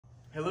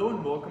Hello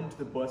and welcome to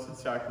the Blessed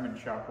Sacrament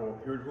Chapel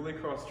here at Holy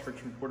Cross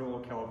Church in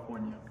Porterville,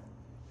 California.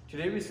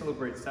 Today we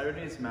celebrate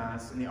Saturday's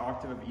Mass in the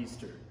Octave of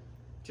Easter.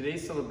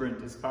 Today's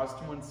celebrant is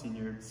Pastor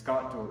Msgr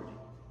Scott Daugherty.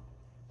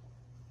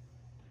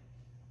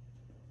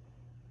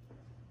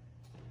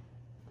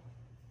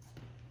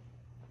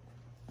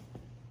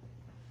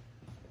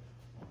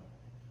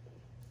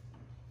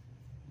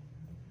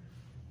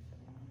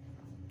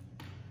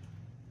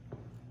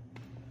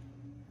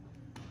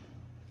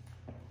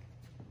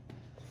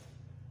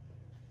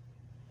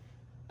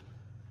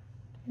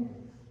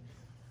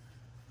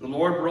 The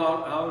Lord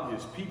brought out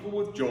his people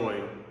with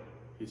joy,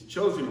 his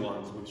chosen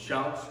ones with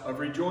shouts of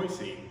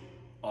rejoicing.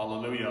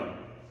 Alleluia.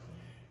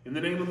 In the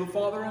name of the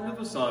Father, and of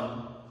the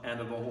Son, and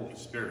of the Holy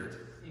Spirit.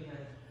 Amen.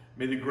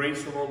 May the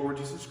grace of our Lord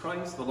Jesus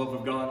Christ, the love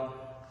of God,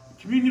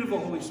 the communion of the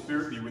Holy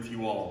Spirit be with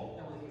you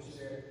all. And with your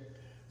spirit.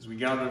 As we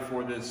gather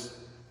for this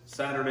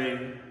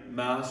Saturday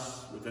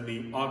Mass within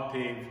the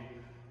Octave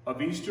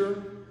of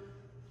Easter,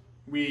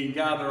 we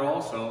gather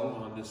also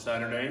on this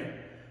Saturday,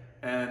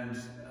 and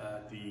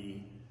at the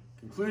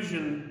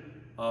conclusion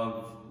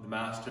of the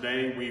Mass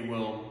today, we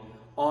will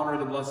honor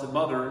the Blessed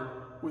Mother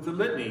with the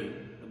litany,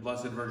 the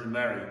Blessed Virgin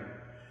Mary.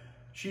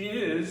 She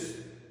is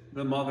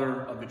the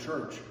Mother of the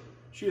Church.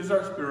 She is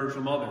our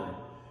spiritual mother.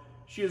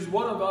 She is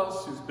one of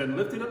us who's been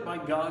lifted up by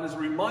God as a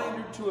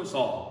reminder to us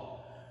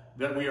all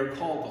that we are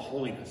called to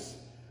holiness,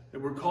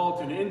 that we're called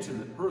to an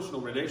intimate,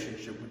 personal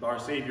relationship with our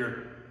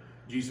Savior,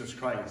 Jesus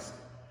Christ.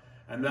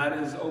 And that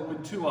is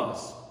open to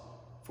us.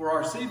 For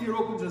our Savior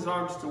opens his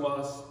arms to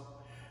us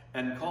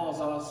and calls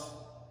us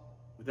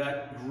with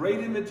that great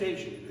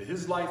invitation to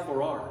his life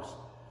for ours,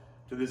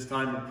 to this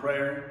time of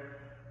prayer,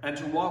 and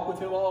to walk with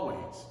him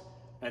always,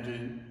 and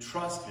to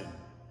trust him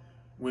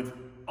with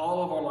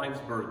all of our life's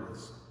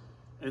burdens.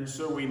 And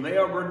so we lay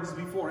our burdens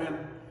before him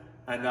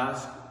and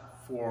ask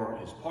for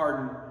his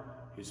pardon,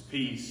 his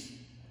peace,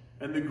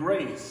 and the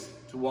grace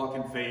to walk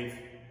in faith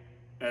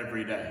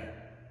every day.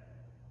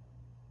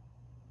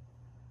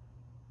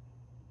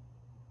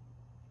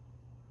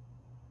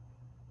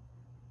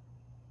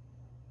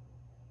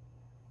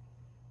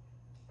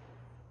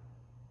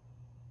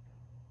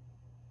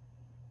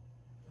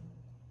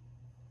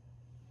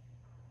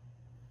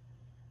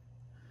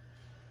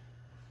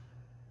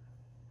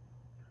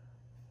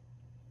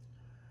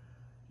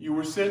 You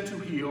were sent to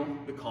heal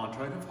the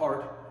contrite of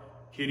heart.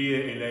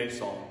 Kyrie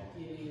eleison.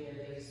 Kyrie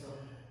eleison.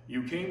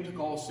 You came to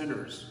call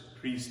sinners.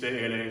 Christe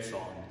eleison.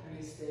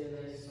 Christe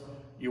eleison.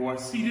 You are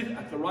seated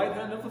at the right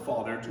hand of the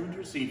Father to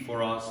intercede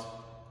for us.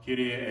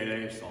 Kyrie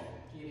eleison.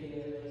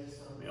 Kyrie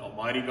eleison. May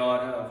Almighty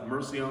God have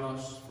mercy on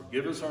us,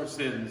 forgive us our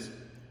sins,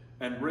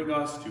 and bring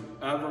us to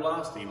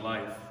everlasting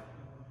life.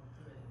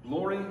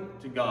 Glory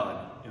to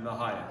God in the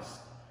highest,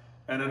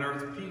 and on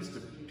earth peace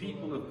to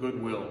people of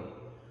good will.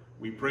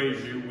 We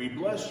praise you, we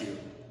bless you,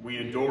 we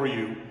adore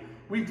you,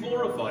 we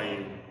glorify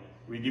you.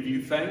 We give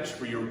you thanks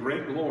for your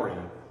great glory,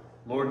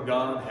 Lord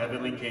God,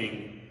 Heavenly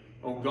King,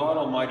 O God,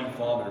 Almighty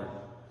Father,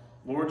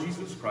 Lord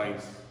Jesus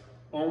Christ,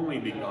 only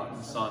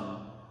begotten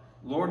Son,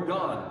 Lord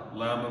God,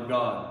 Lamb of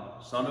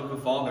God, Son of the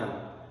Father.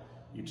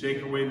 You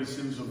take away the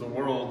sins of the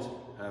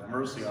world, have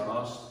mercy on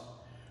us.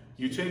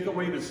 You take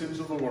away the sins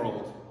of the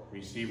world,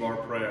 receive our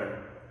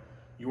prayer.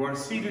 You are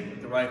seated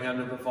at the right hand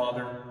of the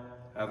Father,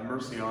 have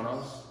mercy on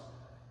us.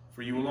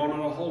 For you alone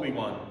are the Holy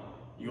One,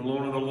 you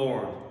alone are the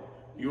Lord,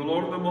 you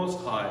alone are the Most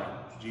High,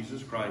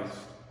 Jesus Christ,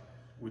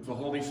 with the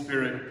Holy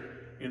Spirit,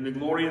 in the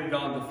glory of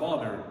God the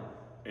Father.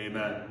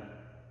 Amen.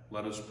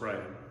 Let us pray.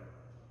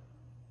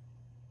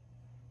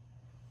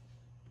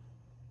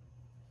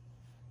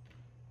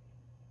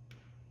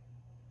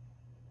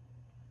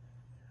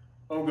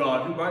 O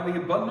God, who by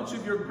the abundance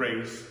of your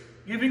grace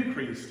give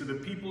increase to the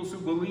peoples who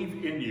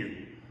believe in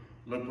you,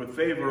 look with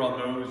favor on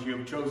those you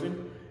have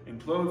chosen, and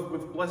clothed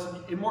with blessed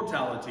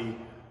immortality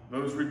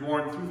those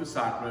reborn through the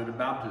sacrament of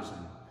baptism.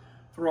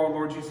 Through our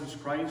Lord Jesus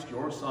Christ,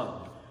 your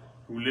Son,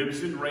 who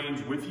lives and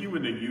reigns with you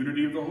in the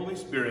unity of the Holy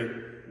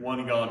Spirit,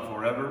 one God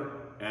forever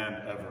and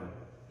ever.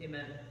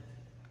 Amen.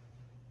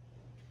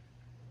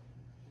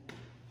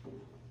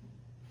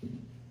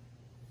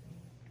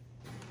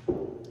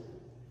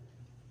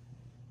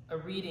 A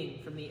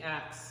reading from the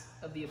Acts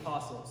of the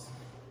Apostles.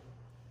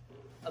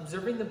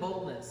 Observing the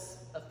boldness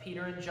of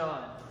Peter and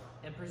John,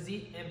 and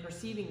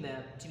perceiving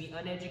them to be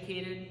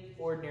uneducated,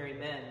 ordinary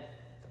men,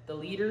 the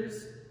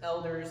leaders,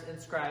 elders,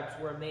 and scribes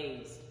were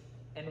amazed,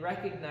 and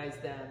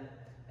recognized them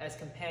as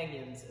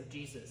companions of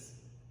Jesus.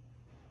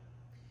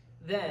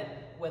 Then,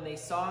 when they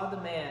saw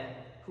the man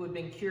who had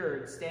been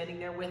cured standing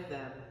there with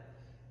them,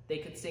 they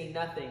could say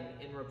nothing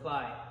in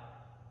reply.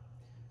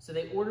 So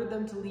they ordered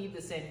them to leave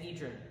the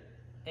Sanhedrin,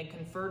 and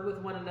conferred with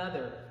one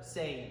another,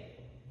 saying,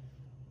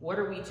 "What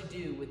are we to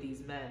do with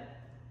these men?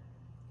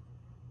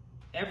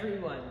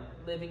 Everyone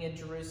living in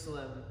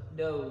Jerusalem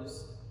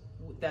knows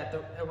that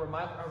a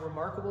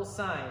remarkable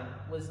sign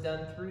was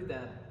done through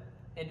them,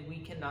 and we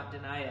cannot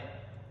deny it.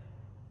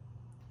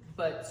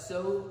 But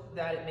so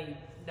that it may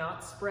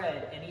not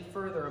spread any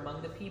further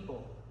among the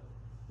people,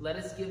 let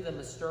us give them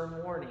a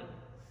stern warning,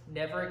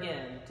 never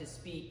again to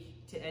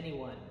speak to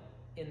anyone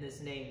in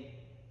this name.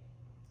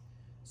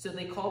 So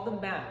they called them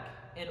back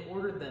and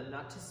ordered them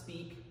not to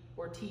speak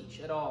or teach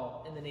at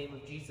all in the name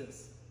of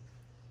Jesus.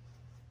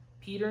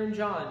 Peter and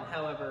John,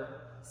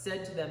 however,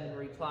 said to them in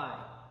reply,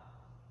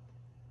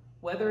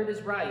 "Whether it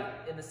is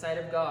right in the sight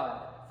of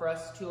God for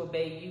us to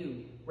obey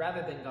you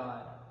rather than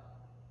God,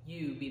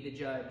 you be the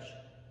judge.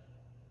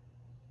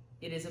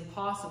 It is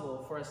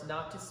impossible for us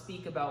not to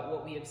speak about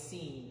what we have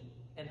seen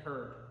and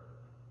heard."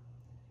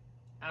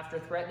 After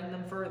threatening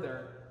them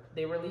further,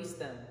 they released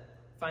them,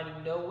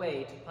 finding no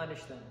way to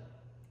punish them,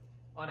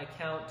 on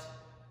account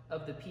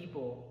of the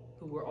people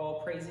who were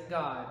all praising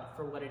God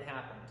for what had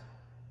happened.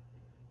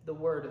 The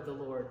word of the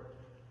Lord.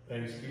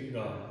 Thanks be to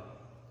God.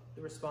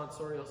 The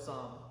responsorial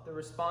psalm. The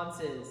response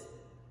is,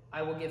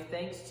 "I will give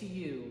thanks to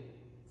you,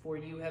 for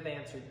you have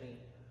answered me."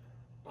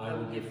 I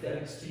will give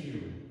thanks to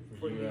you,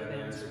 for you have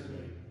answered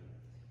me.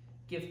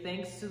 Give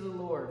thanks to the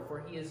Lord, for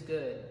he is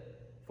good,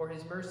 for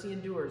his mercy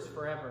endures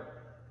forever.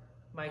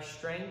 My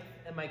strength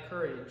and my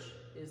courage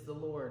is the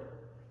Lord,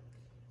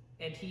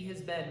 and he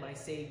has been my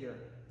Savior.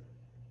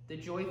 The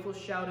joyful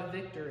shout of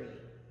victory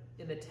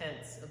in the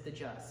tents of the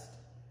just.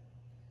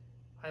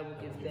 I will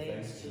give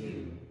thanks to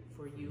you,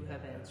 for you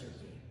have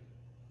answered me.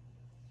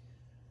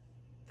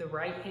 The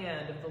right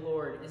hand of the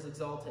Lord is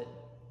exalted.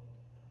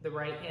 The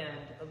right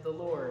hand of the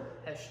Lord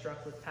has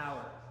struck with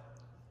power.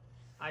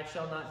 I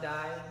shall not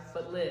die,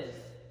 but live,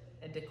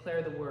 and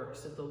declare the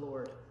works of the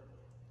Lord.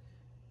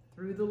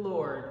 Through the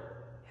Lord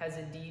has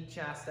indeed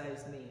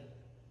chastised me,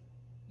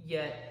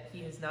 yet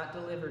he has not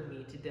delivered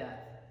me to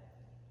death.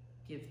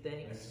 Give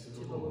thanks to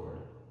the Lord,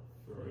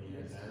 for he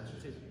has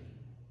answered me.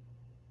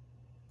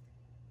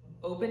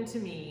 Open to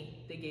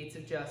me the gates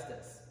of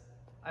justice.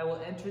 I will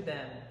enter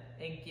them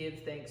and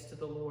give thanks to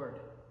the Lord.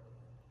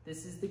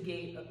 This is the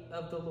gate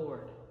of the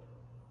Lord.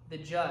 The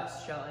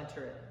just shall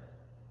enter it.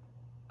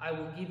 I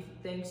will give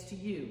thanks to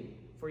you,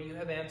 for you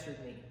have answered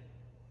me,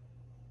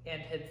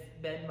 and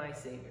have been my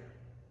Savior.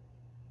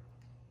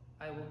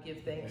 I will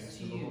give thanks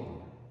to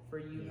you, for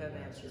you have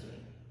answered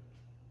me.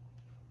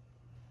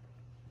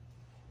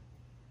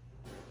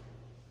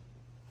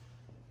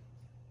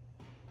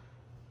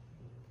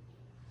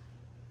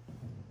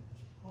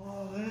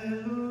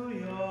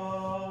 Hallelujah,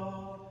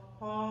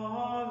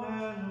 hallelujah,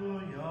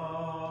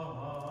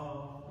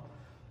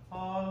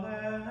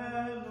 hallelujah,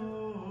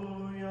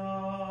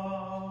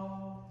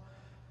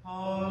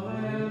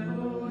 hallelujah,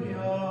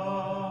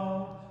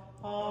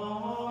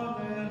 hallelujah,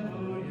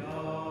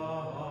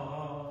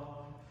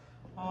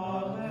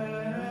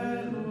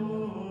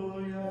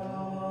 hallelujah.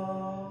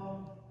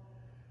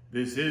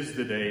 This is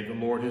the day the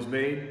Lord has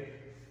made.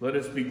 Let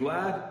us be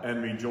glad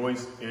and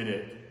rejoice in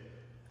it.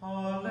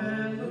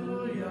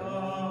 Hallelujah,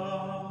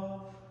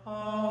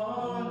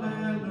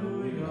 hallelujah,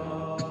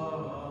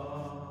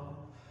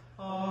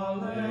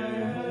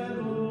 hallelujah.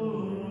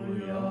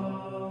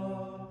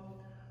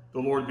 The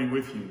Lord be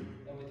with you.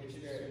 And with your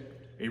spirit.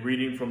 A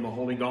reading from the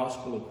Holy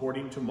Gospel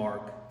according to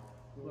Mark.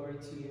 Glory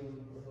to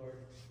you, O Lord.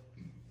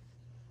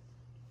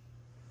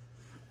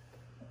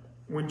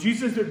 When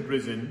Jesus had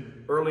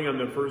risen early on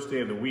the first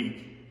day of the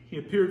week, he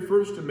appeared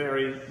first to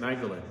Mary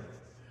Magdalene,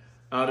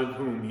 out of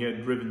whom he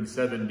had driven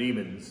 7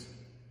 demons.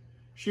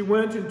 She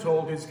went and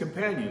told his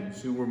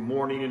companions, who were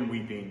mourning and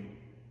weeping.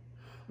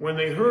 When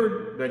they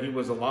heard that he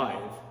was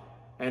alive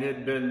and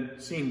had been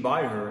seen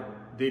by her,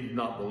 they did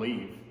not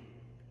believe.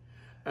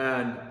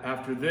 And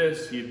after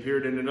this, he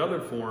appeared in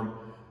another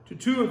form to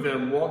 2 of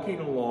them walking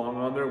along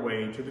on their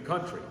way to the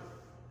country.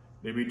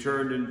 They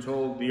returned and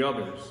told the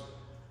others,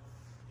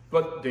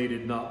 but they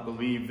did not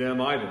believe them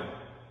either.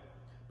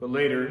 But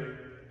later,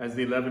 as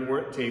the 11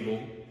 were at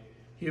table,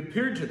 he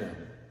appeared to them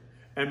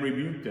and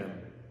rebuked them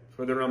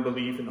for their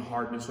unbelief and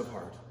hardness of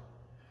heart,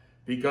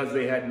 because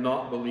they had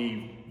not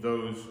believed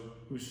those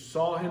who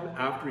saw him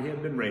after he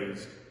had been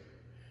raised.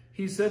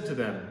 He said to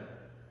them,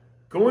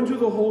 "Go into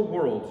the whole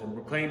world and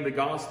proclaim the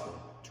gospel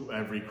to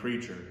every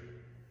creature."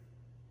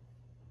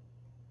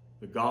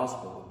 The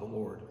gospel of the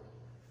Lord.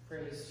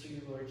 Praise to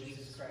you, Lord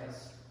Jesus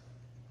Christ.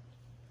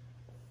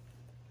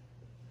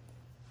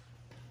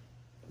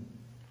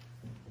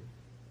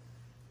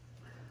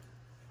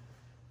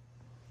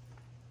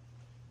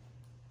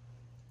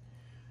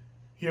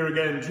 Here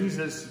again,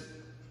 Jesus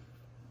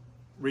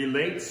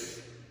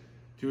relates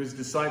to his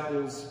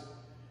disciples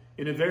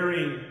in a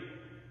very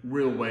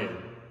real way,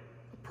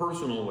 a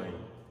personal way,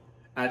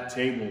 at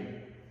table.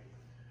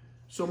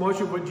 So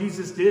much of what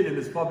Jesus did in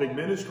his public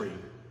ministry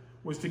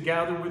was to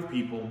gather with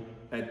people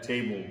at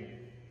table.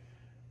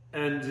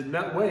 And in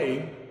that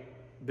way,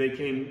 they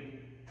came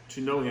to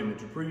know him and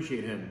to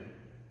appreciate him.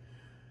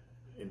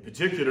 In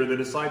particular, the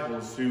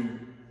disciples who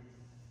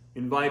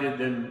invited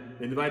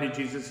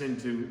Jesus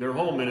into their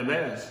home in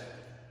Emmaus.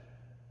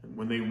 And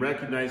when they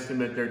recognized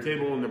him at their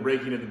table in the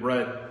breaking of the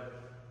bread.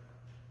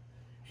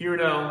 Here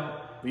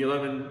now, the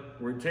 11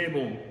 were at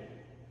table,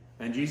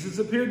 and Jesus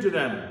appeared to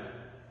them.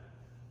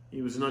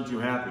 He was none too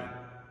happy.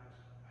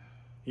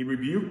 He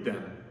rebuked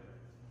them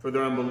for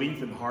their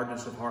unbelief and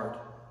hardness of heart.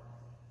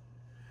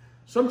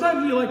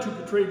 Sometimes we like to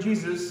portray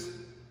Jesus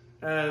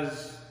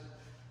as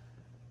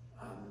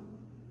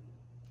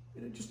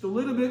just a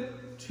little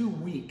bit too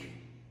weak,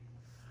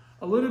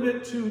 a little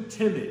bit too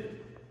timid,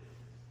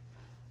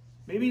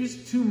 maybe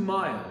just too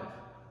mild.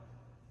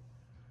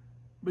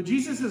 But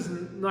Jesus is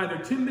neither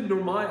timid nor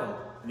mild,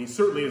 and he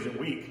certainly isn't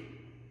weak.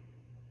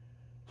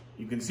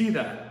 You can see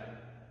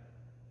that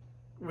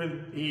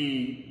when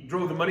he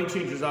drove the money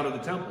changers out of the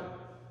temple.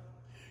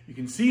 You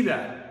can see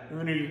that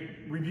when he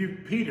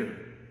rebuked Peter.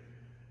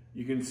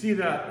 You can see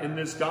that in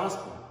this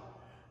gospel.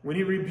 When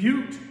he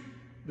rebuked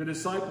the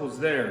disciples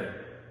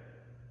there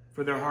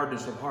for their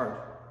hardness of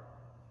heart.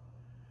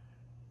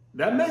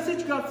 That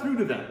message got through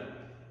to them.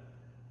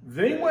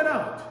 They went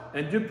out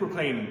and did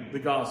proclaim the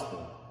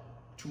gospel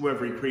to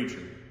every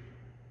creature.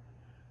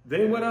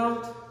 They went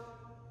out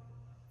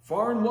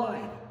far and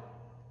wide.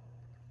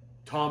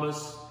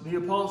 Thomas the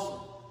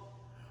apostle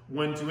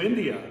went to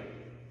India.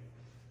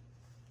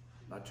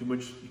 Not too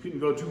much, you couldn't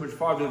go too much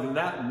farther than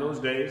that in those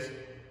days.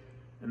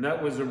 And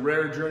that was a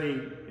rare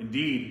journey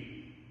indeed.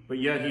 But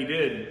yet he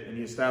did, and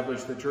he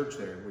established the church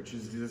there, which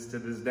is to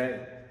this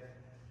day.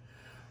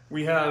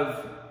 We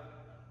have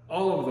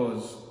all of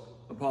those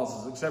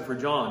apostles, except for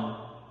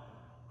John,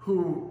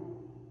 who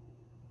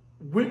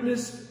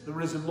witnessed the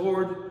risen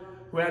Lord,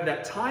 who had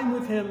that time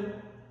with him,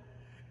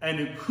 and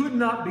who could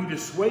not be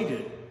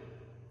dissuaded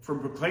from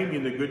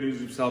proclaiming the good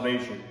news of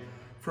salvation,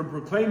 from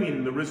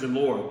proclaiming the risen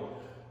Lord.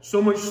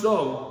 So much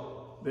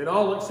so that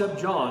all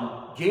except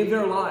John gave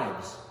their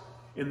lives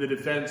in the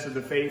defense of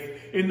the faith,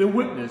 in the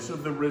witness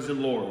of the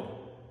risen Lord.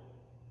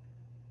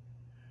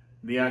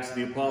 The Acts of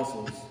the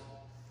Apostles,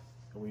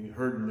 we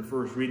heard in the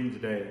first reading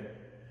today,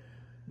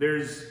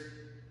 there's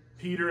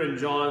Peter and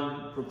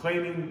John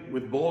proclaiming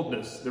with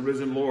boldness the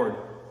risen Lord.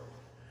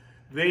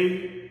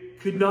 They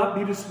could not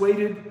be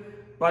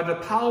dissuaded by the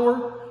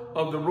power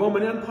of the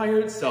Roman Empire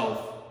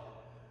itself.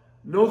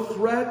 No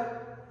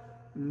threat,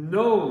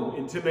 no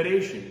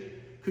intimidation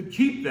could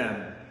keep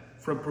them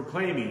from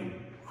proclaiming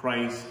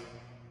Christ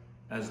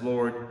as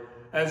Lord,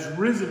 as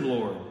risen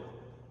Lord.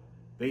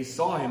 They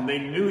saw him, they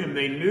knew him,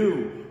 they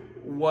knew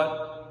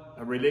what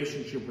a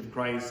relationship with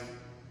Christ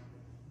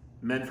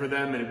meant for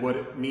them, and what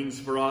it means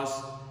for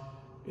us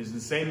is the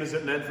same as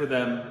it meant for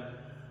them.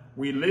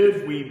 We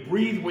live, we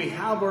breathe, we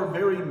have our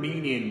very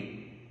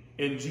meaning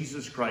in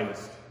Jesus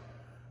Christ,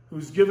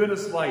 who's given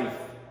us life,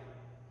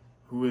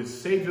 who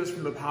has saved us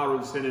from the power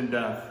of sin and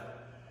death,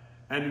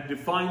 and who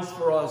defines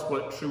for us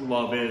what true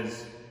love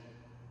is.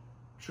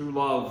 True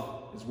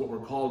love is what we're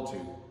called to.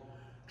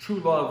 True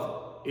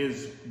love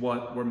is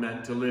what we're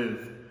meant to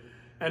live.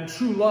 And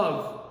true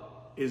love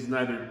is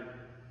neither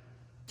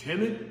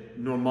timid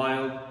nor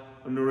mild,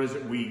 nor is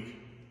it weak.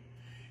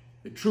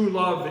 The true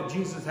love that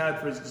Jesus had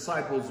for his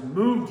disciples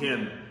moved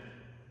him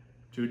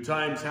to at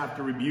times have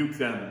to rebuke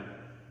them,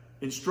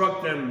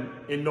 instruct them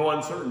in no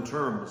uncertain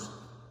terms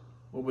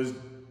what was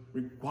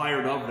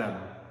required of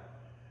them.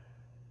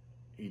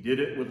 He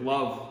did it with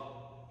love.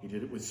 He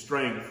did it with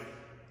strength,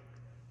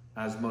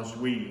 as must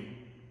we.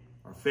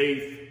 Our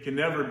faith can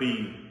never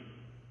be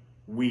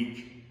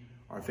weak.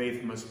 Our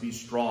faith must be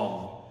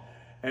strong.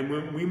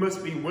 And we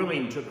must be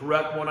willing to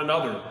correct one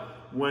another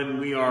when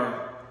we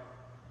are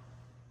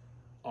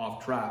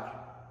off track,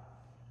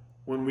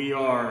 when we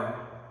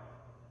are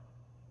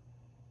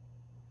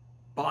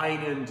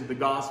buying into the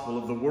gospel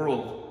of the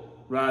world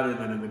rather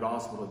than in the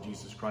gospel of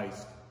Jesus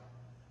Christ.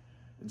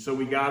 And so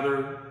we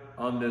gather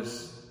on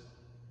this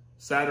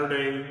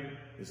Saturday,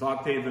 this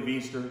octave of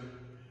Easter.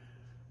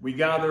 We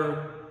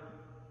gather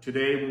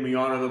today when we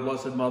honor the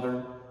Blessed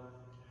Mother,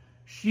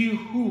 she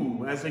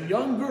who, as a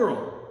young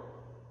girl,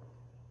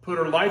 put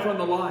her life on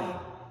the line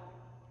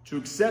to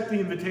accept the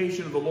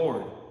invitation of the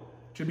Lord,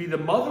 to be the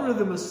mother of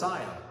the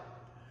Messiah.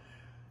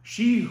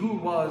 She who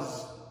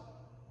was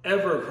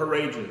ever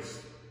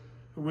courageous,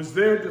 who was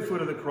there at the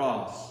foot of the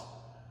cross,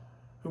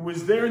 who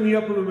was there in the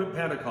upper room at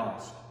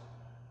Pentecost,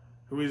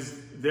 who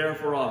is there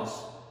for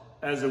us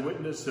as a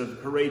witness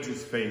of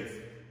courageous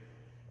faith.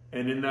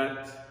 And in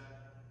that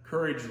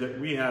courage that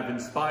we have,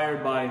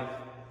 inspired by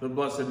the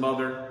Blessed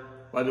Mother,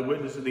 by the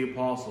witness of the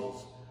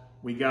apostles,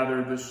 we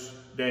gather this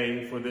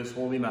day for this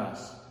Holy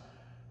Mass,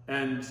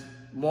 and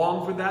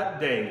long for that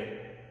day,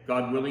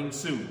 God willing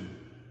soon,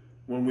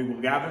 when we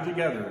will gather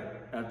together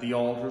at the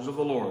altars of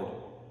the Lord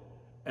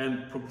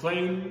and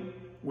proclaim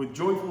with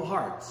joyful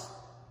hearts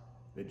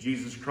that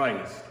Jesus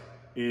Christ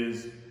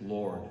is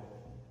Lord.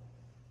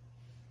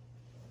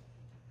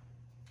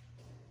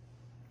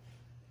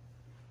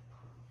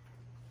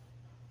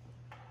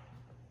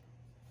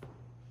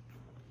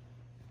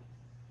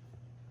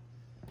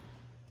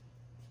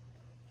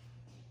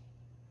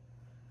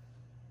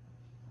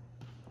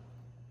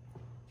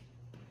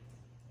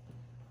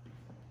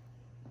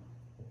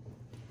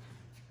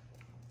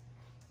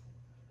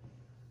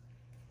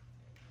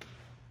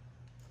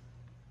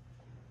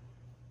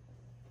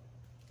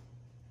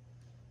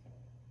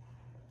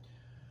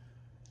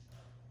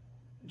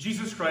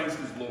 Jesus Christ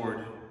is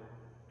Lord,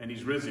 and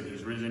he's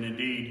risen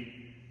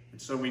indeed. And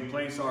so we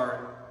place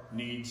our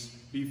needs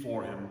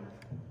before him.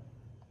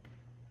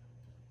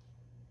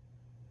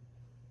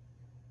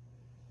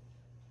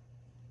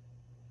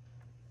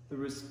 The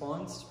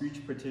response to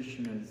each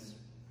petition is,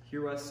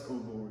 "Hear us, O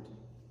Lord."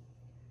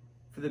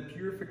 For the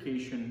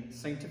purification,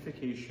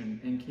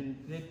 sanctification, and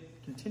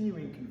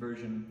continuing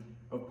conversion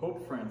of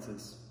Pope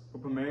Francis,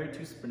 Pope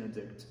Emeritus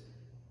Benedict,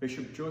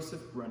 Bishop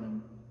Joseph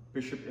Brennan,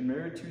 Bishop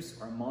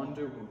Emeritus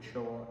Armando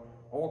Ochoa,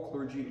 all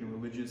clergy and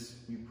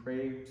religious, we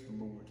pray to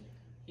the Lord.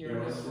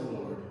 Hear us, O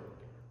Lord.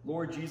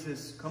 Lord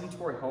Jesus, come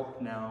to our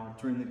help now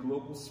during the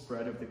global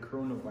spread of the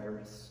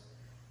coronavirus,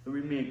 that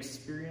we may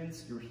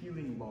experience your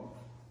healing love.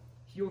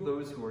 Heal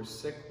those who are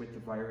sick with the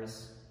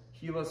virus,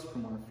 heal us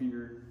from our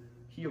fear,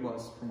 heal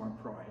us from our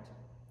pride,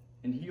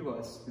 and heal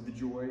us through the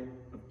joy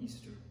of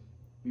Easter.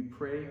 We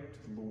pray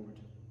to the Lord.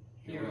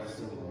 Hear us,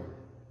 O Lord.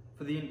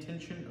 For the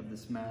intention of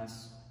this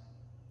Mass,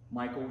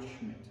 Michael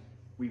Schmidt,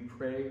 we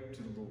pray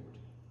to the Lord.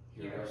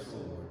 Hear us, O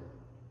Lord.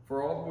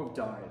 For all who have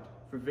died,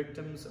 for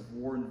victims of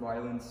war and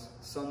violence,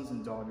 sons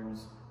and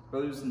daughters,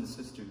 brothers and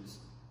sisters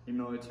in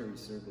military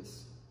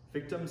service,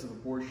 victims of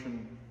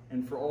abortion,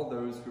 and for all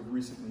those who have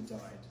recently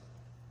died,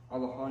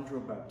 Alejandro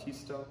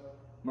Baptista,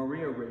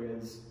 Maria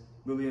Reyes,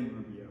 Lillian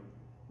Rubio,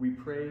 we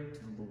pray to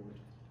the Lord.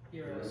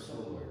 Hear us,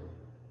 O Lord.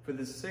 For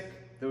the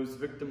sick, those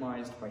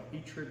victimized by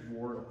hatred,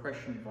 war,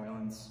 oppression,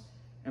 violence,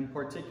 and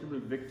particular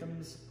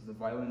victims of the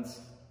violence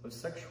of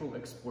sexual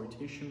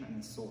exploitation and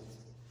assault,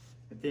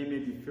 that they may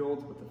be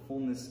filled with the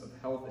fullness of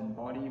health in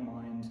body,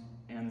 mind,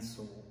 and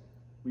soul,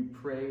 we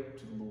pray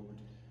to the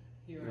Lord.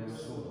 Hear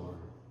us, O Lord.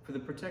 For the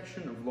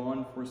protection of law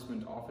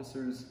enforcement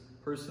officers,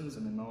 persons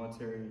in the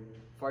military,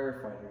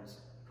 firefighters,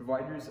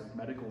 providers of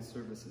medical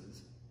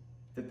services,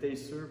 that they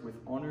serve with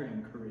honor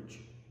and courage,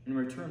 and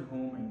return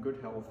home in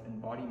good health in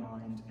body,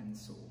 mind, and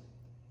soul,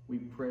 we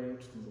pray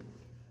to the Lord.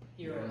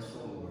 Hear us,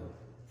 O Lord.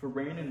 For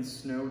rain and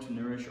snow to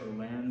nourish our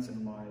lands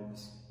and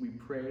lives, we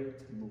pray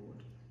to the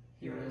Lord.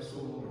 Hear us,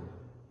 O Lord.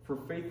 For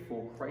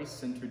faithful,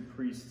 Christ-centered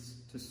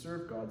priests to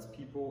serve God's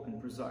people and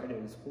preside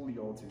at his holy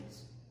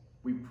altars,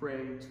 we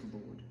pray to the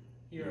Lord.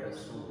 Hear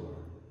us, O Lord.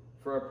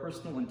 For our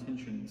personal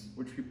intentions,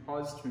 which we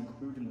pause to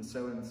include in the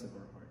silence of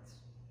our hearts.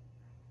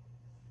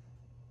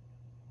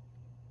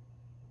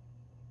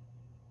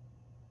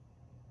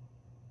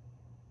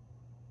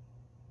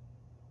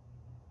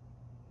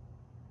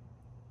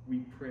 We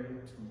pray to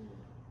the Lord.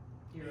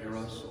 Hear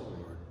us, O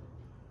Lord.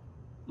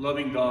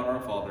 Loving God, our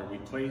Father, we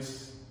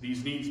place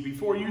these needs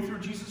before you through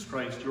Jesus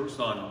Christ, your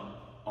Son,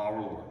 our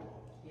Lord.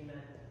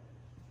 Amen.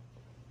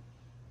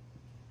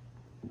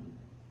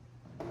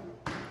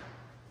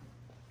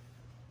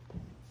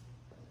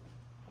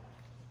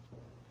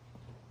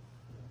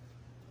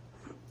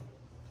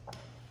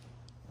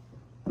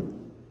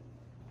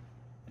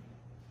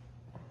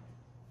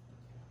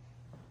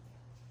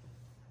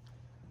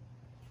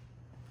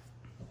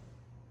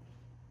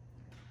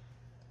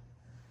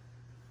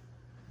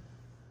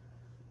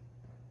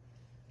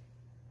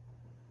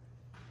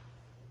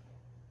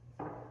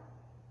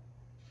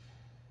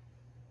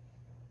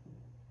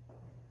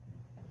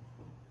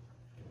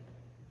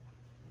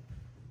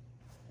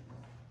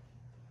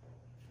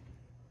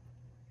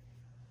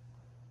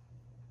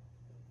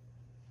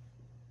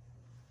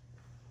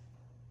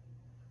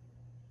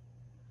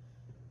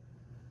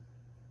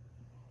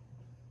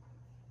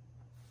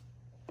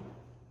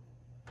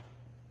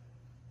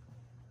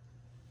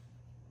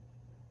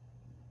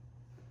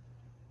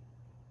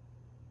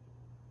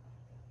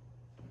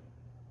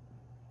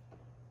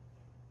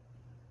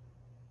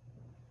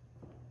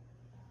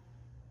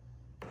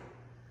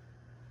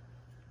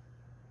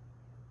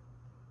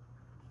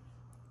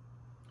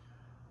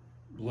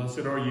 Blessed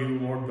are you,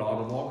 Lord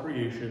God of all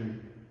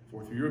creation,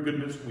 for through your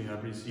goodness we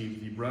have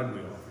received the bread we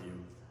offer you.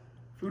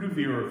 Fruit of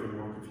the earth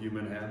and work of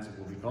human hands, it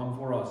will become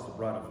for us the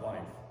bread of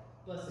life.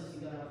 Blessed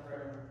be God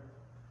forever.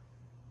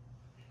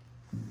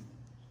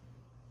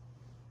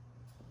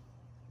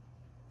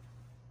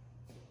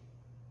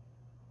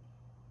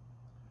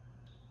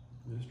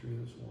 Mystery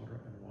of this water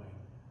and wine,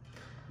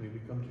 may we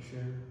come to share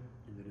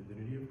in the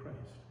divinity of Christ,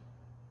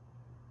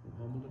 who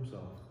humbled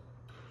himself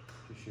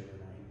to share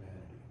in our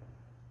humanity.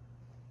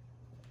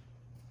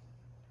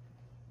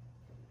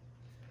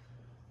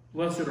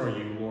 Blessed are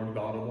you, Lord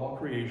God of all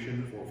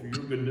creation, for through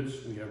your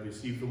goodness we have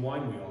received the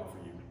wine we offer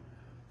you.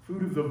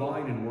 Fruit of the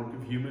vine and work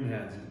of human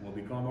hands, it will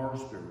become our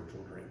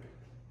spiritual drink.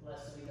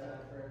 Blessed be God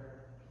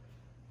forever.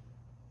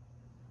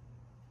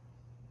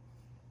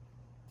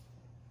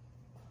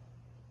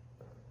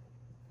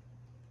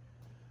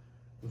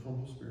 With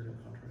humble spirit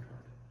and contrite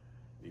heart,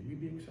 may we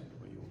be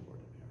accepted by you, O Lord,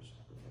 and may our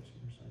sacrifice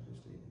in your sight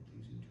this day be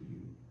pleasing to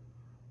you,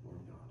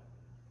 Lord God.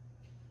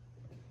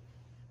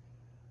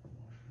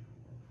 Wash me,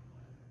 O Lord, from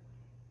my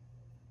iniquity,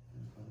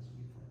 and cleanse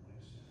me from my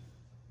sin.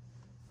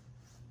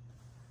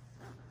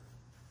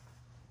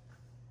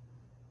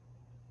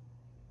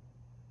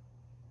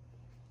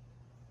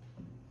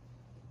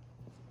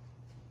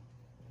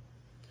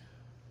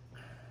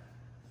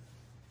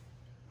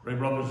 Pray,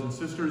 brothers and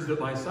sisters, that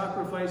my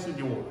sacrifice and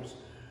yours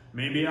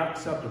may be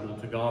acceptable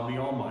to God the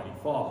Almighty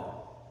Father.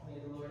 May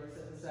the Lord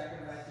accept the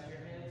sacrifice at your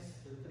hands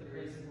for the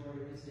praise and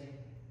glory of his name,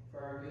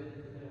 for our good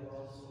and the good of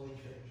all his holy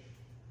church.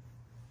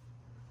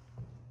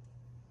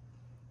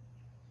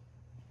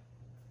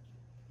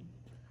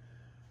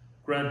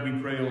 Grant,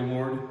 we pray, O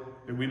Lord,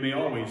 that we may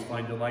always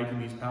find delight in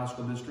these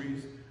paschal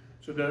mysteries,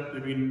 so that the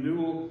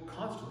renewal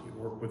constantly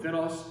work within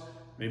us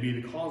may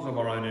be the cause of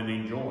our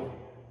unending joy.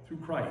 Through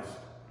Christ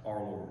our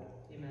Lord.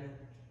 Amen.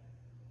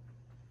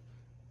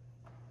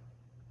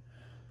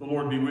 The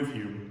Lord be with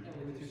you.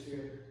 And with your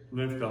spirit.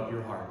 Lift up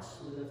your hearts.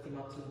 We lift them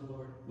up to the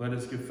Lord. Let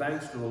us give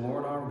thanks to the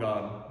Lord our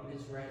God. It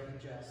is right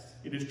and just.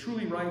 It is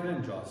truly right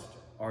and just,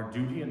 our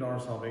duty and our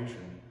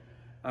salvation,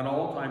 at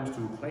all times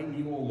to acclaim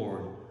you, O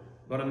Lord,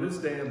 but on this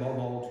day above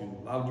all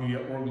to laud you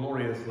yet more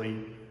gloriously,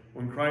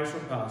 when Christ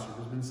our Passover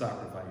has been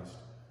sacrificed.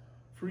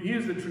 For he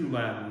is the true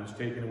Lamb who has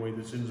taken away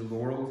the sins of the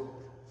world.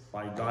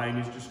 By dying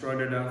he's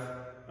destroyed our death,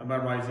 and by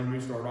rising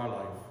restored our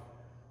life.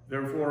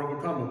 Therefore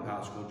overcome with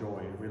paschal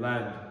joy, every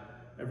land,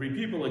 every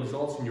people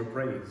exults in your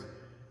praise,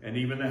 and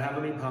even the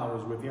heavenly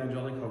powers with the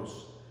angelic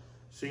hosts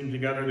sing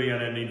together the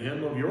unending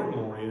hymn of your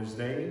glory as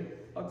they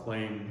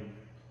acclaim,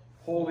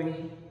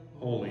 Holy,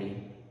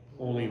 holy,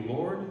 holy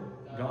Lord,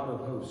 God of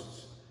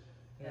hosts.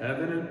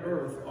 Heaven and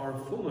earth are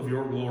full of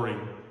your glory.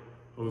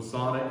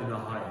 Hosanna in the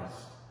highest.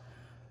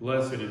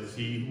 Blessed is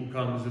he who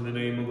comes in the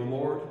name of the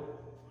Lord.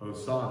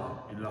 Hosanna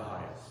in the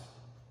highest.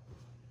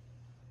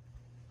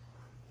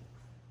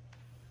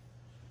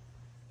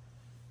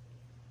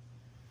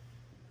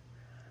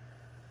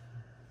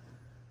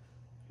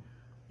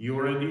 You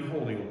are indeed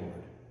holy, O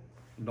Lord,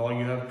 and all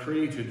you have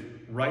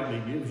created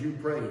rightly gives you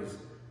praise.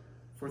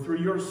 For through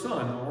your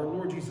Son, our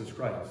Lord Jesus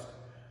Christ,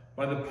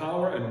 by the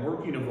power and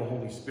working of the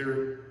Holy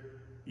Spirit,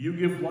 you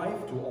give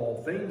life to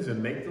all things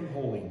and make them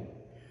holy.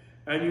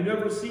 And you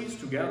never cease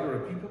to gather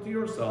a people to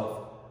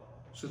yourself,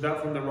 so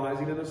that from the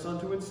rising of the sun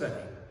to its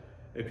setting,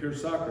 a pure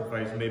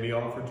sacrifice may be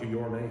offered to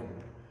your name.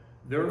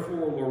 Therefore,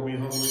 Lord, we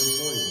humbly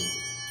implore you,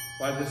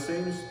 by the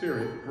same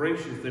Spirit,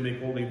 graciously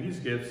make holy these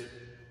gifts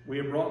we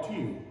have brought to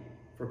you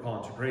for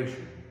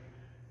consecration,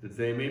 that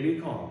they may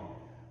become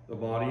the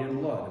body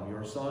and blood of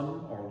your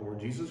Son, our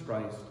Lord Jesus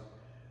Christ,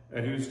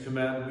 at whose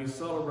command we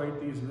celebrate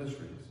these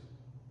mysteries.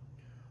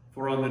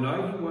 For on the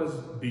night he was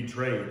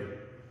betrayed,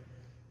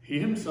 he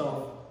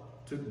himself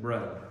took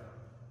bread,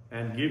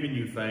 and giving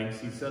you thanks,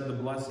 he said the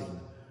blessing,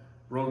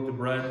 broke the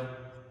bread,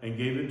 and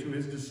gave it to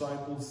his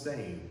disciples,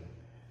 saying,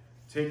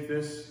 Take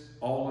this,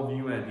 all of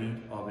you, and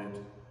eat of it,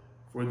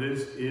 for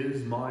this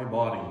is my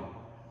body,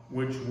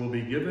 which will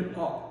be given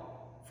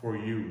up for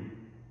you.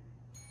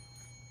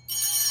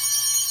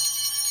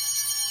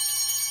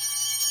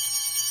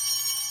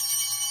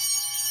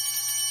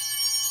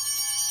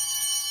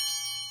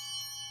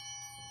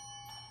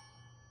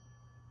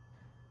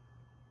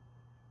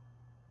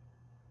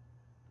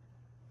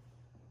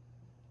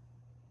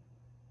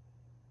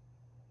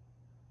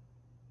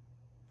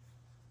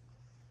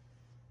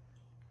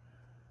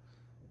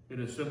 In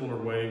a similar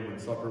way, when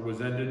supper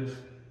was ended,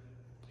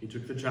 he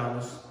took the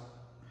chalice,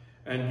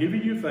 and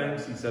giving you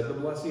thanks, he said the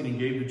blessing, and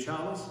gave the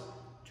chalice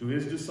to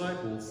his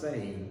disciples,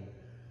 saying,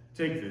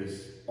 Take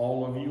this,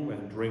 all of you,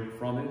 and drink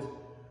from it,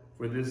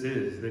 for this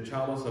is the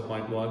chalice of my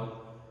blood,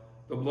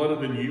 the blood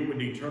of the new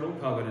and eternal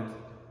covenant,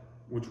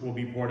 which will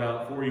be poured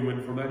out for you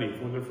and for many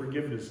for the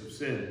forgiveness of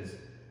sins.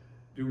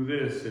 Do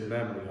this in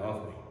memory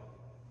of me.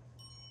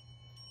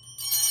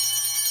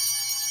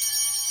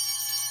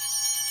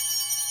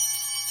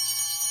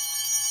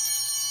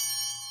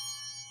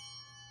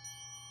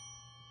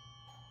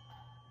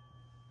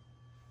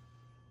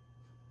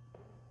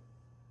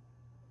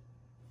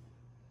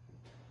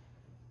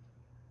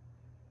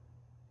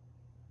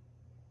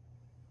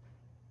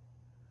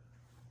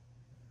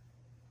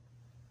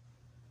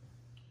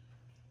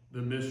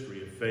 The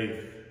mystery of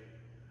faith.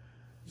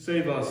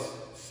 Save us,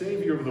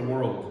 Savior of the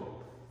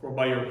world, for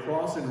by your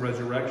cross and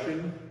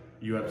resurrection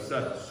you have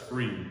set us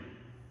free.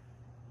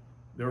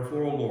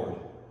 Therefore, O Lord,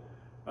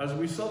 as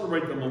we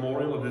celebrate the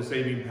memorial of the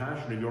saving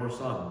passion of your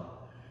Son,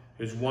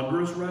 his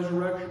wondrous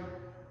resurrection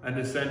and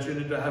ascension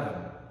into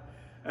heaven,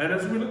 and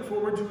as we look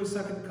forward to his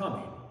second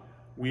coming,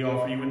 we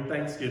offer you in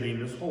thanksgiving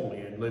this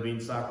holy and living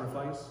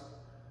sacrifice.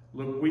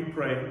 Look, we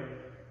pray,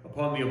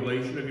 upon the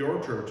oblation of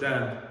your church,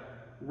 and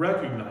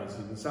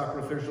recognizing the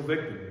sacrificial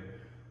victim,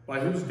 by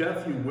whose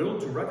death you willed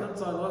to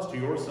reconcile us to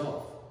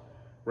yourself,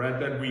 grant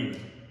that we,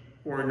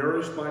 who are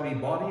nourished by the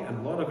body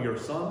and blood of your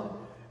Son,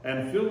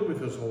 and filled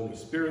with his Holy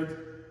Spirit,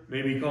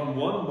 may become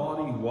one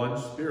body, one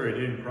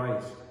spirit in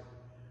Christ.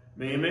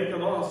 May he make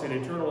of us an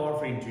eternal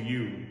offering to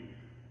you,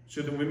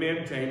 so that we may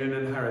obtain an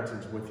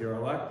inheritance with your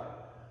elect,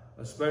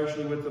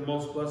 especially with the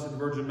most blessed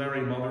Virgin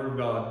Mary, Mother of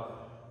God,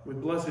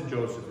 with blessed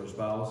Joseph, her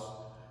spouse,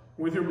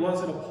 with your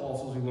blessed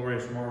apostles and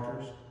glorious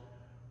martyrs,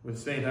 with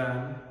Saint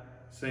Anne,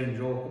 Saint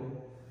Joachim,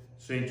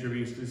 Saint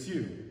Therese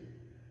Lisieux,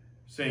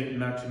 Saint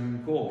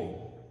Maximilian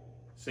Kolbe,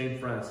 Saint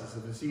Francis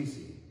of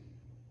Assisi,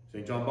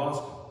 Saint John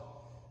Bosco,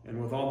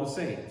 and with all the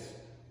saints,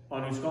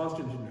 on whose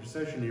constant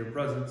intercession in your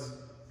presence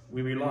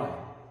we rely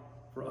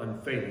for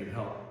unfailing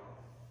help.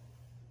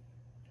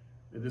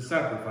 In the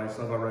sacrifice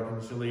of our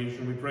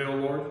reconciliation, we pray, O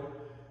Lord,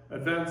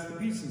 advance the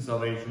peace and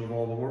salvation of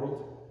all the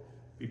world.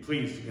 Be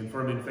pleased to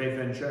confirm in faith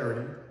and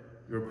charity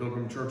your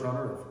pilgrim church on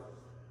earth.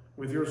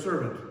 With your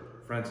servant,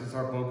 Francis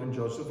our Pope, and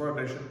Joseph our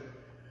Bishop,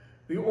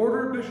 the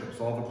order of bishops,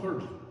 all the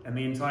clergy, and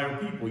the entire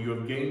people you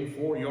have gained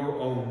for your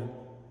own.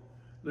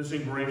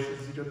 Listen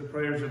graciously to the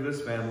prayers of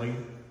this family,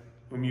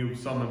 whom you have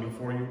summoned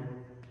before you.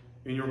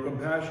 In your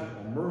compassion,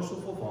 O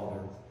merciful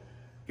Father,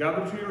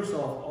 gather to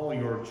yourself all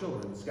your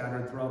children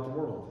scattered throughout the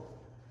world,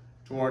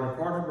 to our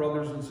departed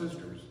brothers and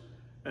sisters,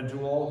 and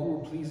to all who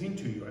were pleasing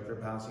to you at their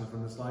passing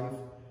from this life.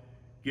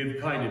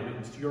 Give kind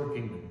admittance to your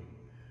kingdom.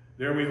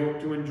 There we hope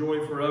to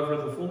enjoy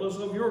forever the fullness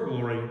of your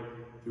glory,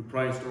 through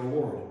Christ our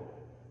Lord,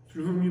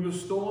 through whom you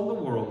bestow on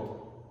the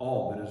world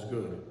all that is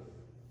good.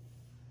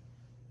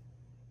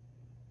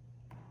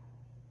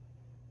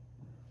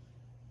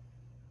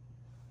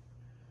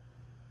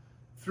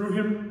 Through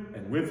him,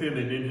 and with him,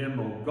 and in him,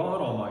 O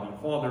God, Almighty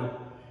Father,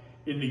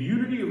 in the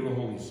unity of the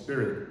Holy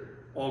Spirit,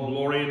 all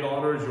glory and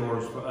honor is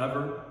yours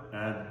forever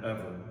and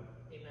ever.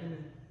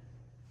 Amen.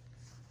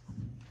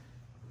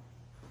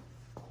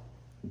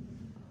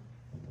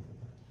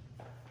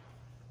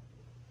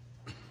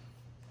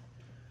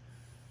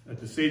 At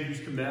the Savior's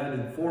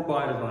command, informed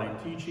by divine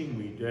teaching,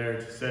 we dare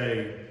to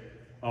say,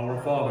 Our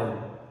Father,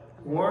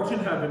 who art in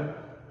heaven,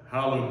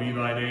 hallowed be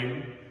thy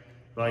name.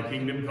 Thy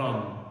kingdom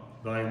come,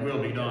 thy will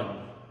be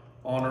done,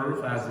 on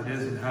earth as it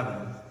is in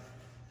heaven.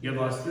 Give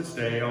us this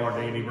day our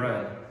daily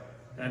bread,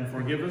 and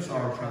forgive us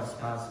our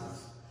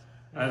trespasses,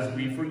 as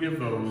we forgive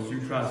those who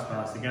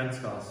trespass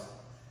against us.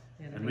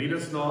 And lead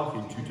us not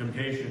into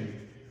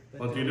temptation,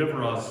 but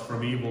deliver us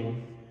from evil.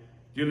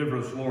 Deliver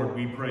us, Lord,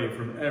 we pray,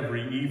 from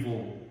every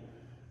evil.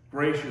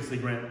 Graciously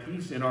grant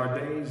peace in our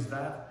days,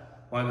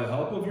 that, by the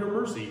help of your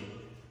mercy,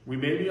 we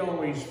may be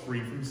always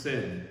free from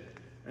sin,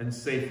 and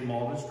safe from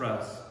all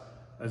distress,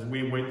 as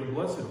we await the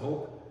blessed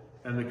hope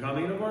and the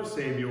coming of our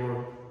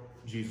Savior,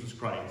 Jesus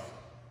Christ.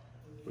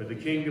 For the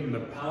kingdom,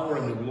 the power,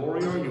 and the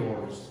glory are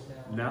yours,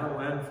 now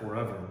and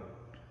forever.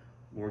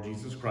 Lord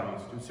Jesus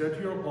Christ, who said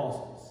to your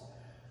apostles,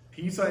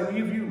 Peace I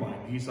leave you, my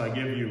peace I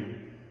give you.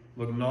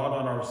 Look not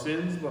on our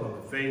sins, but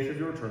on the faith of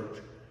your church,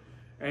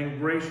 and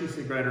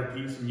graciously grant her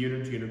peace and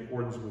unity in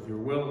accordance with your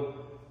will,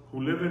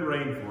 who live and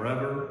reign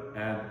forever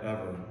and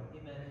ever.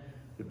 Amen.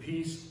 The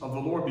peace of the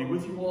Lord be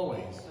with you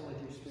always. And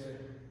with your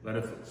spirit. Let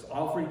us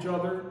offer each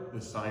other the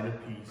sign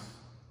of peace.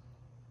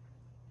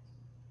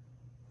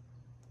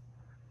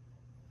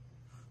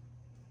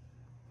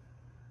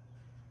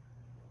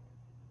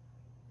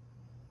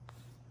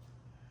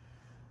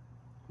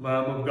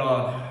 Lamb of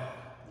God,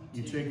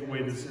 you take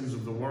away the sins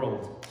of the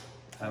world,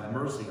 have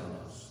mercy on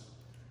us.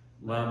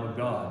 Lamb of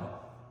God,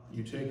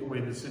 you take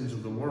away the sins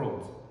of the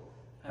world,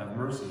 have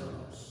mercy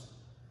on us.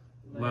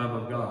 Lamb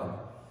of God,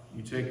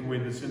 you take away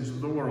the sins of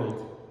the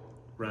world,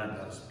 grant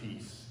us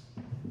peace.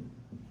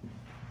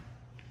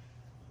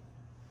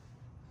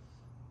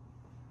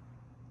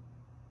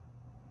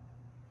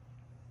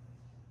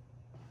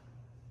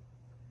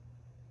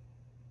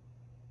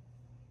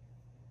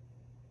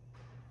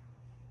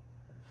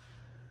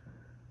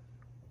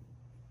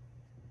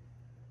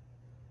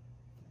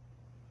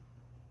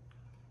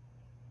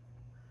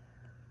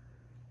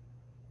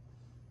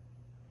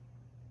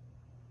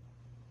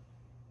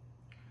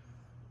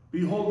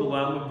 Behold the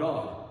Lamb of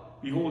God.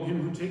 Behold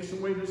him who takes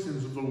away the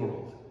sins of the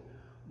world.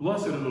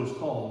 Blessed are those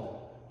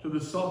called to the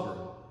supper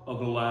of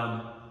the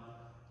Lamb.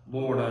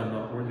 Lord, I am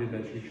not worthy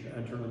that you should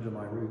enter under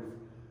my roof,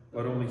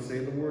 but only say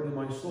the word, and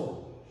my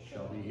soul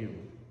shall be healed.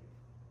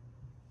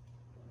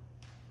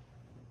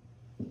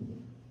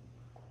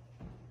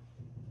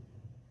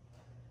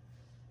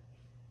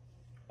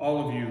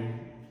 All of you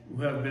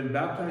who have been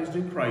baptized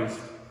in Christ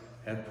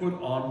have put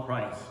on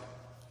Christ.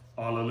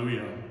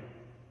 Alleluia.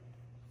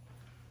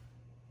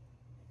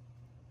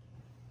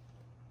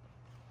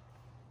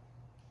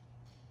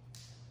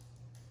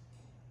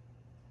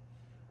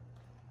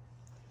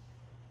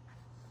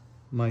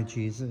 My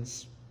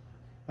Jesus,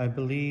 I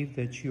believe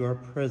that you are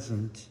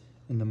present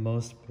in the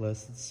most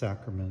blessed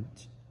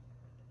sacrament.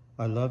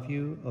 I love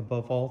you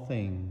above all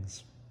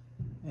things,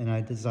 and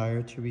I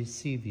desire to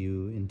receive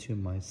you into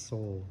my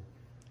soul.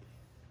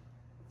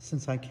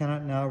 Since I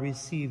cannot now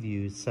receive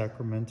you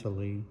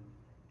sacramentally,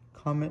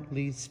 come at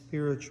least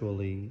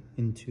spiritually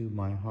into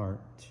my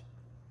heart.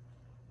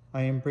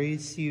 I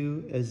embrace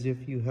you as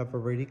if you have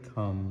already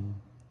come,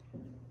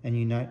 and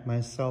unite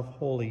myself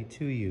wholly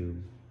to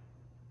you.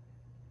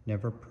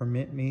 Never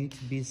permit me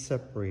to be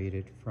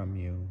separated from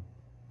you.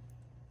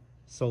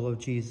 Soul of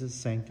Jesus,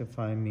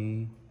 sanctify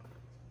me.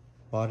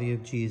 Body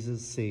of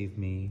Jesus, save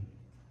me.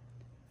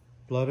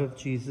 Blood of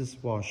Jesus,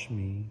 wash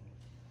me.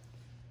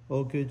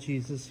 O good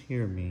Jesus,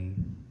 hear me.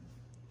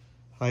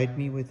 Hide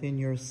me within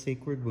your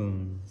sacred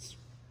wounds.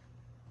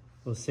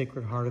 O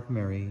Sacred Heart of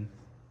Mary,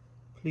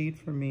 plead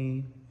for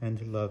me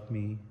and love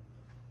me.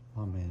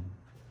 Amen.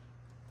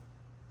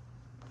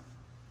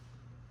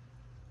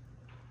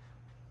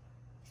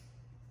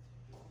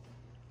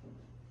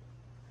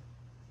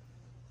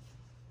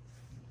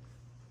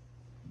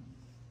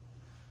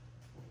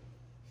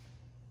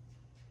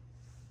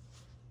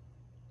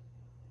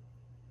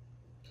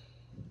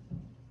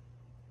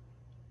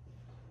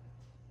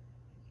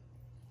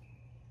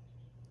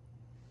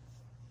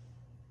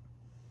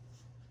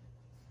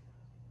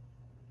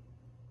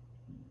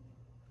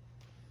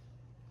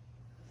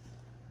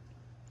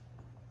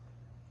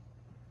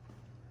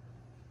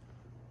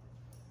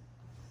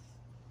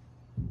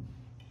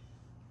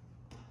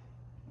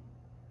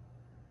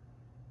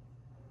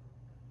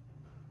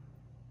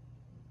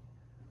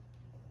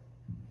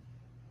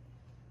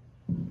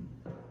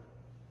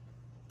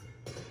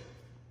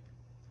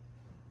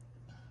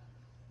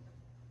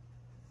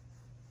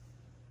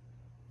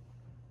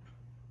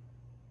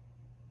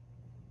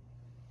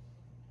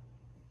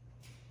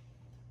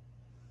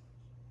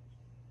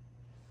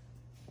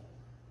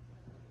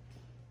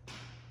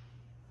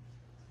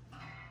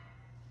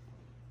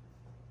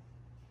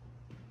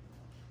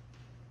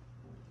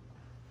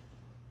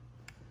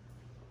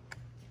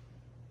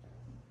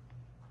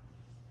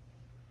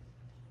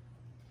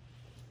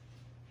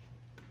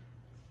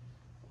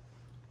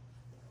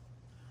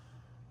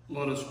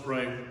 Let us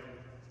pray.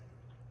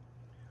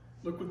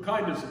 Look with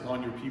kindness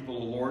upon your people, O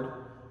Lord,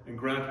 and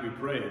grant, we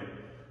pray,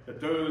 that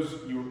those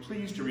you are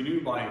pleased to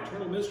renew by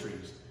eternal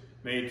mysteries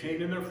may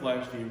attain in their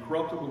flesh the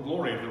incorruptible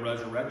glory of the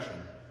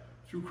resurrection,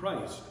 through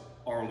Christ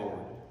our Lord.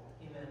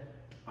 Amen.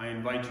 I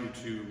invite you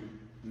to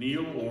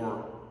kneel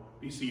or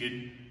be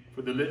seated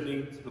for the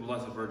litany to the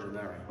Blessed Virgin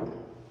Mary.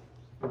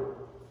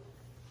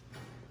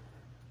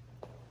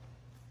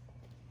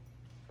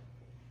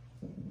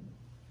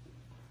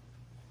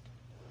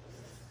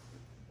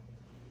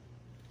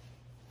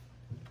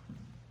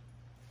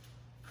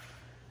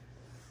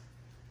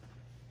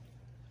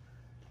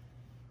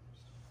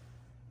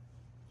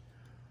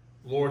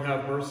 Lord,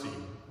 have mercy.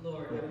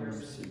 Lord, have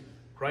mercy.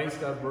 Christ,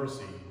 have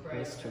mercy.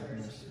 Christ, have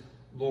mercy.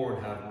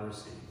 Lord, have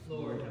mercy.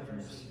 Lord, have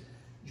mercy.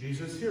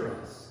 Jesus, hear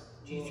us.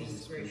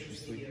 Jesus,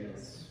 graciously hear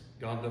us.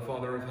 God, the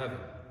Father of heaven.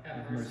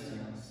 Have mercy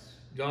on us.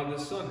 God, the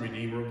Son,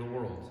 Redeemer of the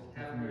world.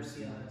 Have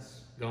mercy on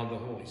us. God, the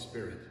Holy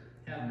Spirit.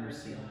 Have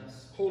mercy on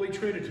us. Holy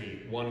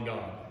Trinity, one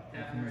God.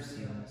 Have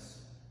mercy on us.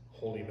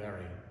 Holy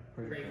Mary.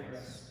 Pray for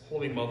us.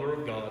 Holy Mother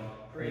of God.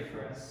 Pray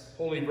for us.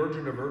 Holy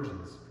Virgin of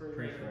Virgins.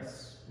 Pray for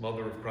us.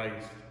 Mother of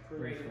Christ.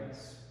 Pray for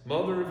us.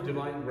 Mother of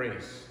divine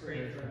grace.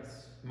 Pray for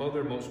us.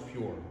 Mother most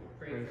pure.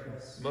 Pray for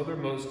us. Mother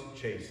most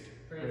chaste.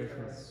 Pray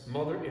for us.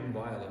 Mother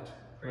inviolate.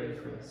 Pray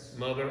for us.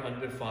 Mother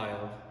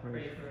undefiled.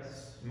 Pray for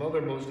us.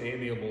 Mother most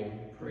amiable.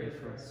 Pray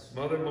for us.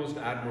 Mother most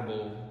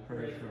admirable.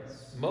 Pray for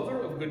us. Mother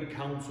of good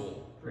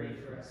counsel. Pray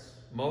for us.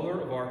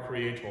 Mother of our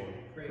Creator.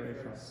 Pray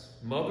for us.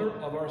 Mother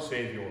of our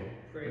Savior.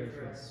 Pray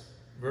for us.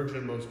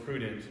 Virgin most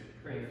prudent.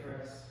 Pray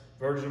for us.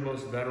 Virgin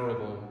most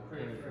venerable.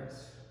 Pray for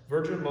us.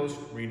 Virgin most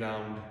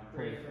renowned.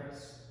 Pray for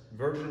us.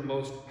 Virgin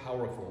most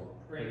powerful.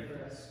 Pray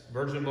for us.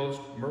 Virgin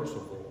most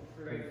merciful.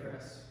 Pray for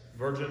us.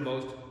 Virgin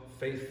most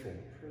faithful.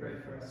 Pray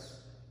for us.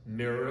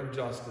 Mirror of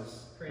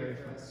justice. Pray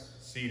for us.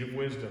 Seat of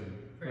wisdom.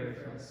 Pray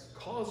for us.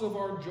 Cause of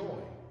our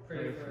joy.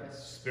 Pray for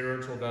us.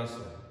 Spiritual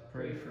vessel.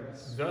 Pray for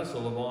us.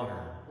 Vessel of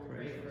honor.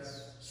 Pray for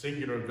us.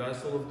 Singular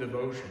vessel of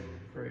devotion.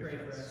 Pray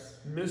for us.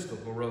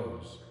 Mystical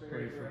rose.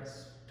 Pray for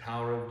us.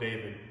 Tower of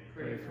David.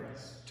 Pray for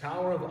us.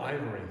 Tower of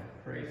ivory.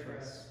 Pray for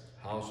us.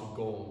 House of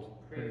gold.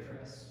 Pray for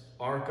us.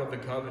 Ark of the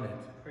covenant.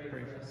 Pray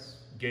for us.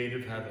 Gate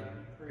of heaven.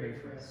 Pray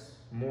for us.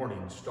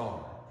 Morning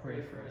star.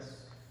 Pray for us.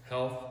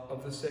 Health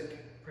of the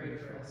sick. Pray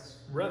for us.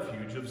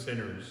 Refuge of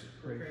sinners.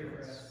 Pray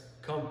for us.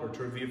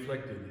 Comforter of the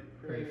afflicted.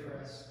 Pray for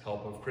us.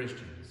 Help of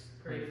Christians.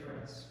 Pray for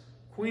us.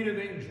 Queen of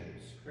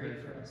angels. Pray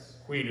for us.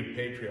 Queen of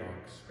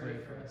patriarchs. Pray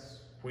for us.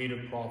 Queen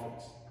of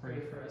prophets. Pray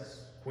for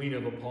us. Queen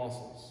of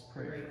apostles.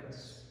 Pray for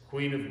us.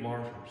 Queen of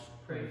martyrs.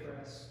 Pray for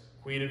us.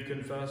 Queen of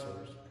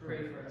confessors.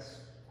 Pray for us.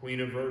 Queen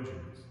of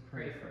virgins.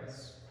 Pray for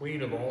us.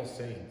 Queen of all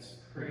saints.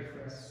 Pray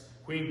for us.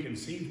 Queen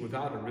conceived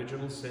without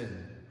original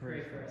sin.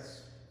 Pray for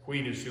us.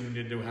 Queen assumed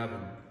into heaven.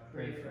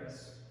 Pray for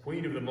us.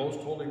 Queen of the most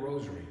holy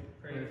rosary.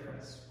 Pray for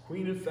us.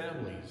 Queen of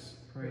families.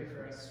 Pray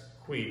for us.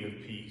 Queen of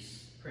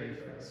peace. Pray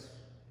for us.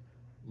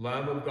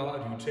 Lamb of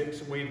God who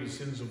takes away the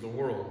sins of the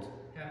world.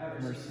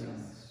 Have mercy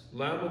on us.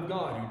 Lamb of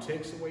God who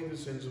takes away the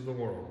sins of the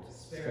world.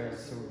 Spare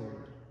us, O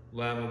Lord.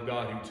 Lamb of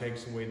God who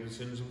takes away the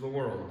sins of the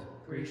world.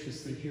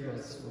 Graciously hear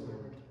us, O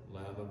Lord.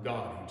 Lamb of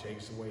God who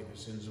takes away the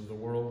sins of the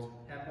world.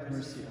 Have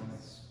mercy on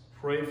us.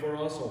 Pray for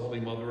us, O Holy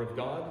Mother of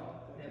God.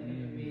 That we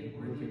may be made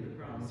worthy of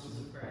the promises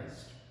of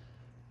Christ.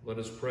 Let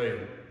us pray.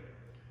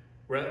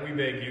 Grant, we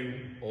beg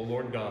you, O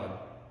Lord God,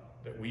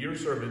 that we, your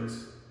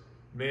servants,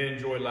 may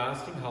enjoy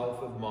lasting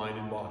health of mind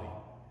and body,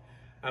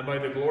 and by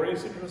the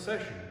glorious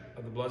intercession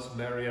of the Blessed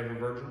Mary, ever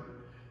Virgin,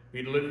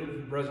 be delivered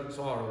from present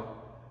sorrow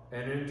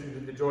and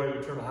into the joy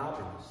of eternal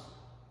happiness.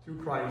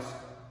 Through Christ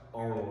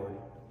our Lord.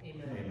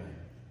 Amen.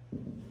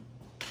 Amen.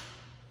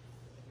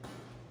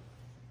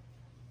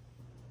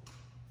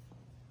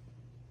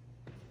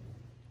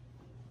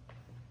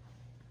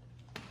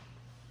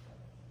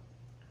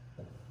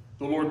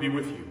 The Lord be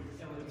with you.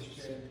 And with your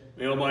spirit.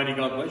 May Almighty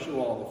God bless you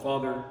all, the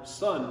Father,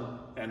 Son,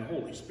 and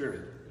Holy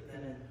Spirit.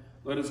 Amen.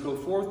 Let us go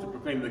forth to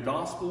proclaim the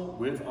gospel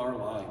with our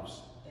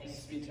lives.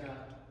 Thanks be to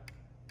God.